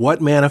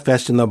 What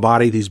manifests in the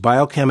body, these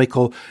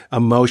biochemical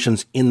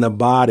emotions in the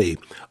body,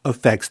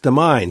 affects the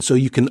mind. So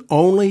you can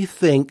only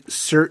think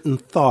certain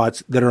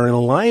thoughts that are in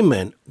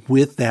alignment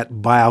with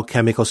that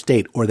biochemical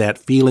state or that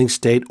feeling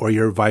state or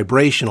your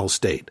vibrational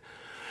state.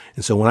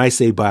 And so when I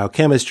say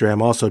biochemistry,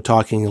 I'm also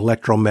talking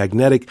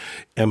electromagnetic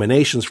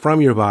emanations from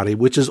your body,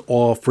 which is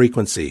all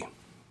frequency.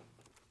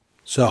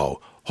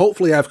 So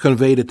hopefully I've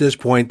conveyed at this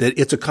point that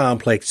it's a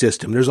complex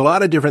system. There's a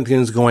lot of different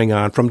things going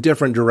on from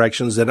different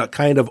directions that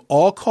kind of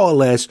all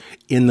coalesce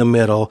in the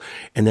middle,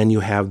 and then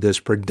you have this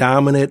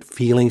predominant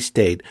feeling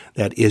state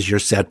that is your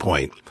set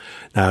point.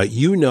 Now,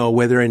 you know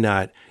whether or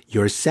not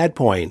your set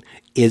point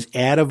is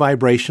at a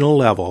vibrational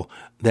level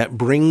that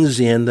brings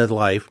in the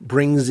life,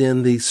 brings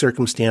in the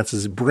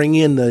circumstances, bring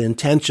in the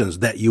intentions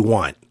that you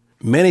want.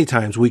 Many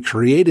times we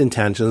create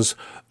intentions,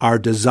 our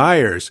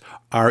desires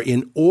are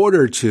in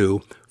order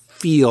to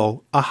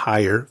feel a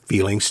higher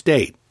feeling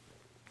state.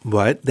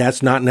 But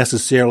that's not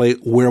necessarily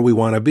where we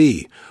want to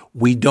be.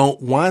 We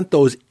don't want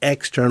those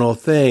external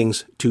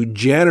things to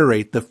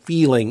generate the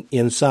feeling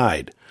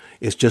inside.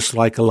 It's just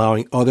like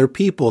allowing other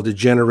people to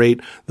generate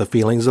the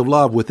feelings of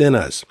love within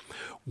us.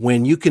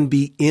 When you can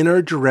be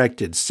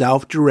inner-directed,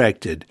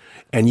 self-directed,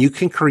 and you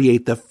can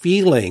create the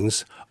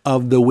feelings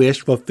of the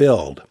wish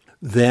fulfilled,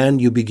 then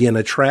you begin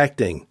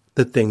attracting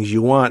the things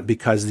you want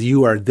because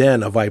you are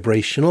then a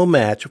vibrational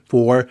match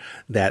for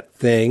that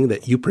thing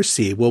that you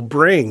perceive will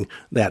bring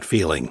that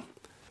feeling.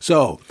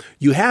 So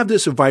you have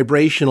this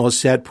vibrational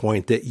set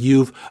point that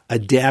you've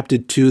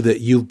adapted to,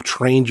 that you've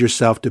trained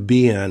yourself to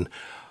be in.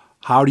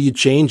 How do you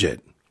change it?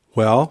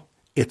 Well,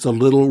 it's a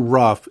little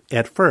rough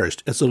at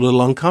first. It's a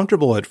little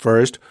uncomfortable at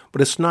first,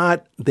 but it's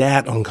not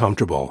that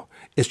uncomfortable.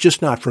 It's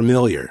just not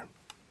familiar.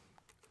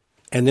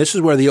 And this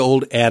is where the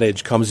old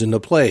adage comes into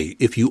play.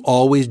 If you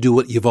always do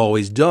what you've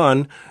always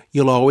done,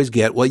 you'll always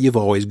get what you've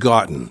always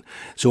gotten.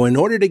 So in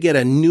order to get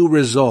a new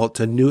result,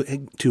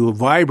 to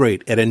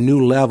vibrate at a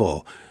new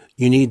level,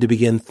 you need to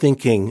begin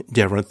thinking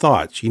different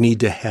thoughts. You need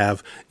to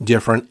have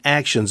different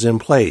actions in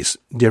place,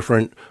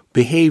 different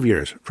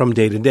behaviors from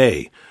day to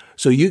day.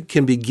 So you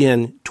can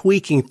begin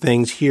tweaking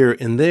things here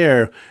and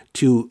there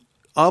to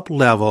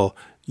up-level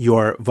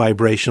your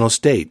vibrational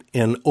state.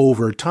 And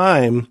over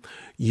time,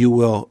 you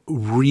will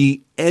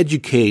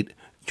re-educate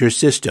your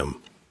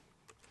system.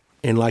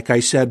 And like I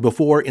said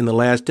before in the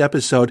last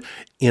episode,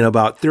 in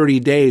about 30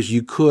 days,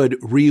 you could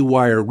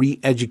rewire,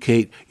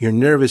 re-educate your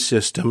nervous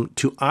system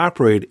to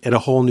operate at a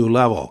whole new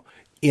level.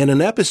 In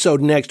an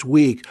episode next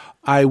week,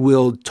 I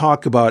will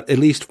talk about at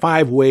least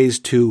 5 ways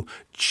to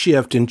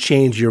shift and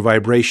change your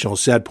vibrational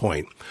set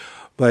point.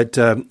 But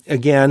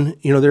again,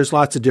 there's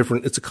lots of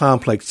different, it's a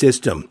complex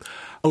system,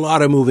 a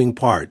lot of moving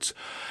parts.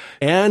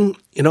 And,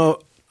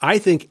 I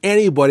think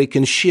anybody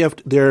can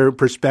shift their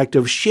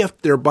perspective,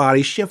 shift their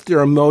body, shift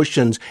their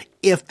emotions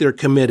if they're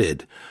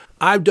committed.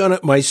 I've done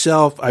it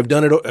myself. I've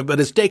done it,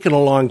 but it's taken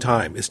a long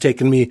time. It's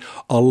taken me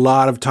a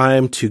lot of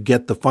time to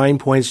get the fine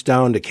points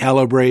down, to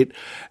calibrate,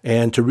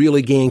 and to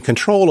really gain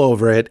control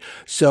over it.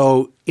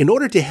 So in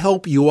order to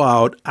help you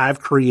out, I've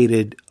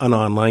created an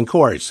online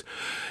course.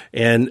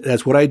 And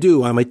that's what I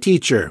do. I'm a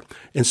teacher.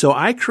 And so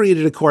I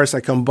created a course. I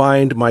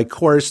combined my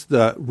course,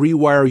 the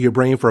Rewire Your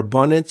Brain for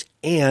Abundance,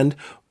 and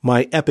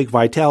my Epic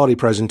Vitality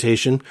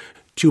presentation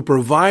to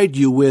provide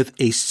you with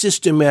a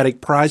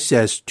systematic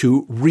process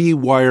to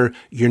rewire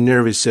your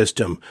nervous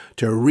system,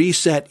 to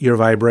reset your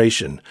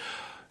vibration.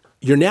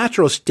 Your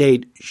natural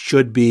state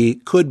could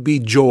be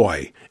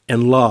joy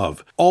and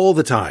love all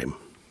the time,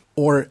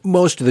 or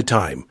most of the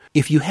time.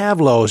 If you have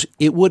lows,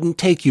 it wouldn't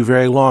take you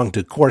very long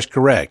to course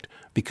correct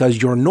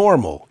because your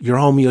normal, your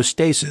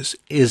homeostasis,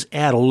 is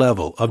at a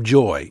level of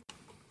joy.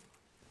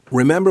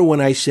 Remember when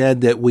I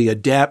said that we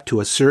adapt to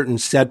a certain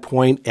set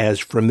point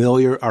as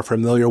our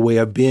familiar way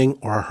of being,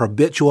 or our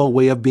habitual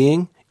way of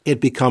being?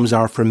 It becomes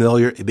our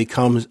familiar, it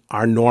becomes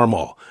our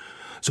normal.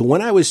 So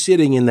when I was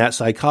sitting in that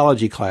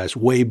psychology class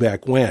way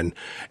back when,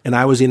 and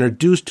I was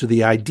introduced to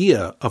the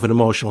idea of an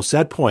emotional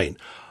set point,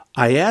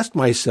 I asked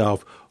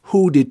myself,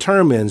 who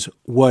determines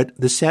what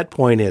the set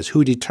point is?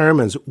 Who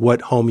determines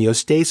what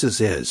homeostasis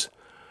is?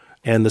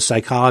 And the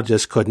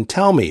psychologist couldn't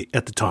tell me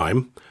at the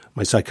time,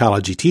 my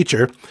psychology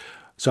teacher.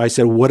 So I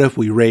said, what if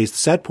we raise the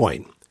set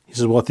point? He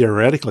says, well,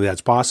 theoretically,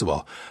 that's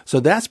possible. So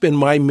that's been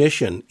my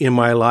mission in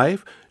my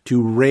life,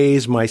 to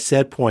raise my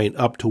set point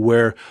up to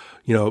where,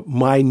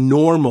 my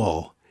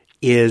normal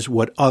is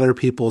what other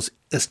people's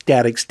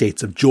ecstatic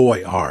states of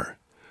joy are.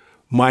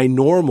 My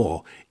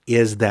normal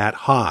is that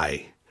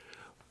high.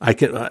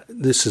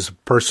 This is a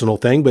personal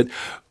thing, but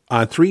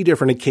on 3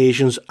 different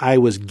occasions, I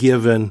was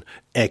given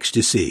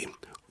ecstasy,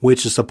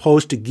 which is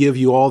supposed to give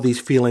you all these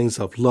feelings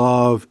of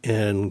love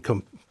and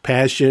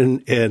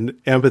compassion and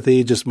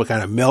empathy, just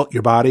kind of melt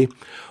your body.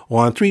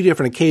 Well, on 3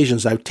 different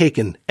occasions, I've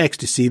taken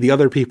ecstasy. The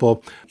other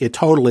people, it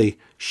totally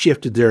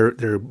shifted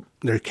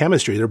their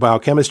chemistry, their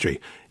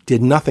biochemistry.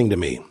 Did nothing to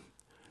me.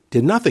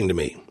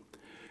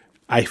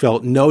 I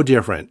felt no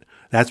different.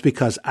 That's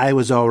because I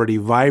was already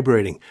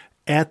vibrating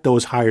at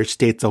those higher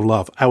states of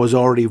love. I was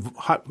already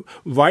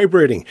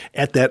vibrating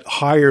at that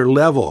higher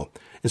level.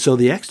 And so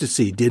the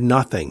ecstasy did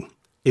nothing.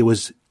 It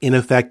was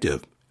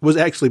ineffective. It was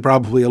actually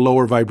probably a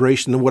lower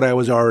vibration than what I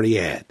was already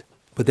at.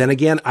 But then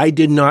again, I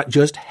did not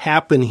just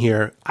happen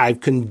here.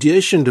 I've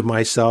conditioned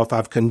myself.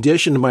 I've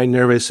conditioned my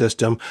nervous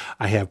system.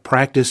 I have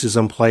practices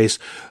in place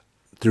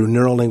through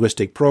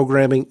neuro-linguistic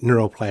programming,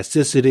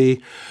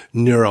 neuroplasticity,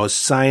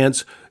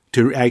 neuroscience,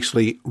 to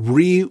actually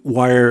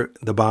rewire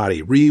the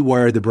body,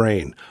 rewire the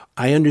brain.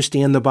 I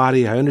understand the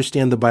body, I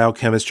understand the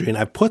biochemistry, and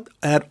I put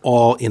that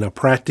all in a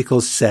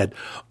practical set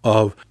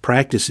of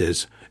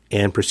practices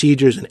and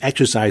procedures and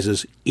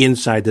exercises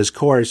inside this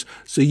course.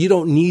 So you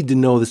don't need to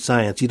know the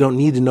science. You don't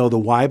need to know the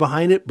why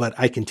behind it, but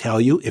I can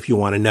tell you if you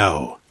want to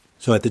know.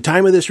 So at the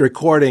time of this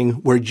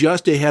recording, we're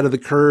just ahead of the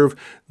curve.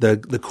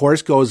 The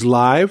course goes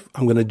live.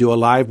 I'm going to do a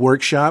live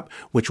workshop,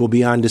 which will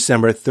be on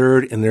December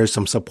 3rd. And there's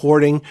some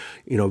supporting,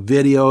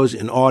 videos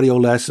and audio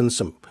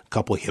lessons, a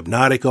couple of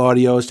hypnotic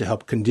audios to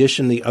help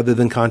condition the other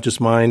than conscious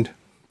mind.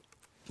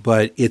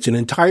 But it's an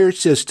entire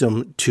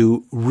system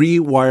to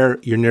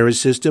rewire your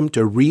nervous system,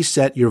 to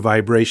reset your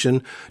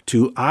vibration,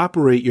 to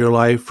operate your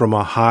life from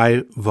a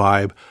high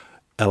vibe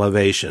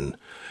elevation.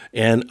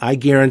 And I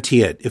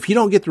guarantee it. If you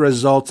don't get the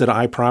results that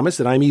I promise,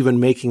 that I'm even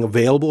making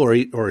available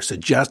or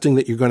suggesting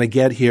that you're going to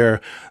get here,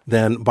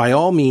 then by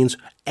all means,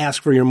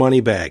 ask for your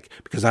money back,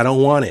 because I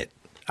don't want it.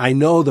 I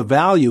know the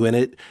value in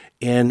it,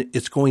 and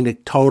it's going to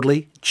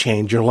totally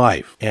change your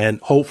life. And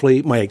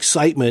hopefully my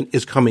excitement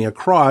is coming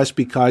across,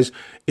 because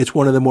it's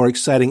one of the more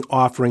exciting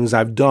offerings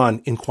I've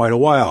done in quite a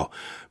while,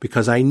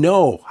 because I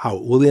know how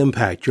it will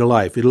impact your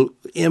life. It'll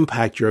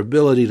impact your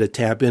ability to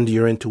tap into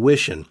your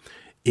intuition.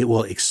 It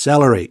will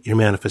accelerate your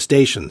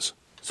manifestations.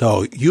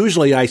 So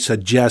usually I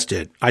suggest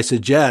it. I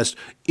suggest,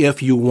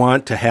 if you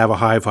want to have a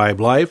high vibe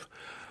life,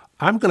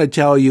 I'm going to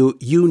tell you,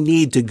 you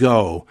need to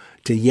go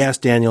to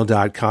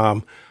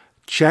yesdaniel.com,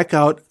 check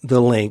out the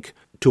link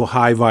to a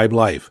high vibe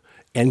life,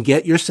 and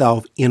get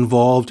yourself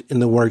involved in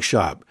the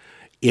workshop.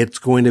 It's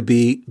going to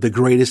be the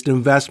greatest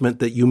investment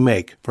that you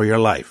make for your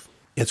life.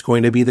 It's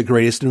going to be the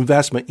greatest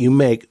investment you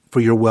make for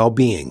your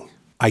well-being.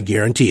 I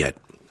guarantee it.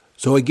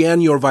 So again,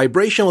 your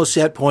vibrational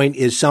set point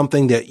is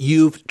something that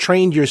you've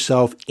trained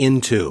yourself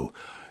into.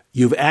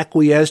 You've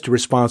acquiesced to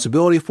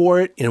responsibility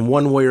for it in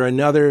one way or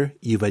another.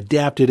 You've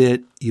adapted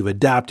it. You've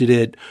adopted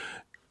it.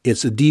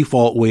 It's a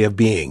default way of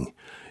being.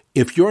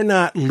 If you're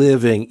not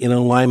living in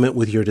alignment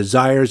with your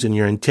desires and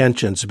your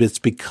intentions, it's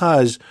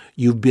because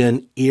you've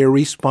been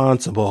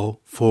irresponsible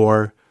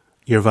for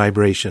your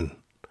vibration.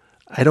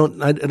 I don't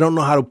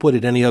know how to put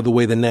it any other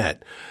way than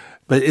that.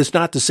 But it's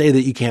not to say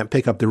that you can't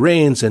pick up the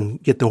reins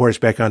and get the horse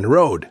back on the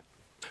road.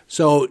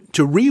 So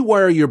to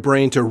rewire your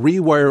brain, to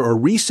rewire or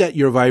reset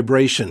your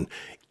vibration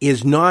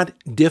is not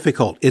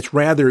difficult. It's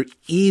rather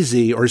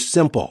easy or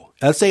simple.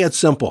 Let's say it's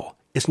simple.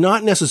 It's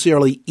not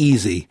necessarily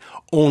easy,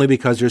 only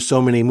because there's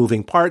so many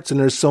moving parts and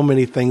there's so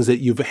many things that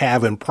you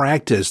have in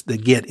practice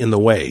that get in the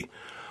way.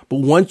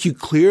 But once you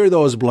clear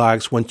those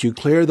blocks, once you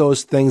clear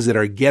those things that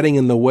are getting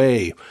in the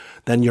way,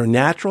 then your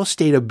natural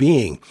state of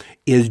being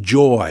is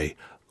joy,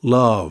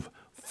 love,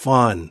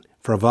 fun,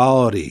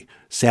 frivolity,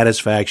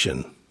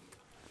 satisfaction.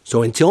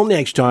 So until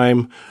next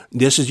time,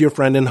 this is your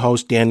friend and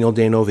host, Daniel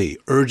Denovi,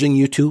 urging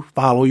you to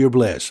follow your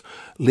bliss.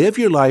 Live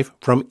your life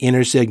from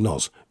inner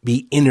signals.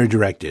 Be inner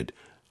directed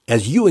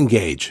as you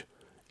engage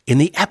in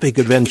the epic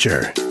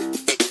adventure.